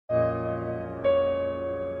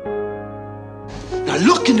Now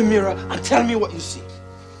look in the mirror and tell me what you see.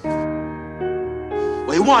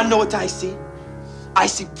 Well, you want to know what I see? I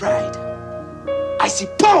see pride. I see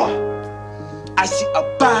power. I see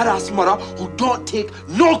a badass mother who don't take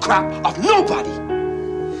no crap of nobody.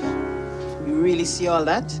 You really see all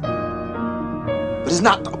that? But it's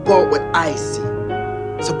not about what I see.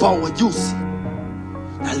 It's about what you see.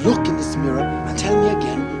 Now look in this mirror and tell me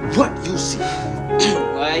again what you see.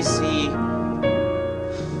 Well, I see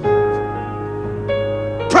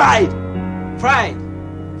Pride. pride.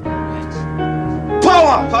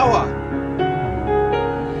 Power. Power.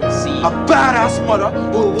 See A badass mother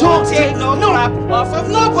who don't take no crap off of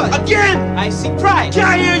nobody. Again. I see pride.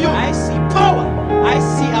 Can't hear you. I see power. I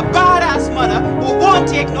see a badass mother who won't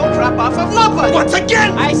take no crap off of nobody. Once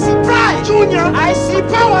again. I see pride. Junior. I see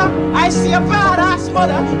power. I see a badass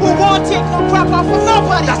mother who won't take no crap off of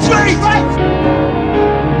nobody. That's right. Right.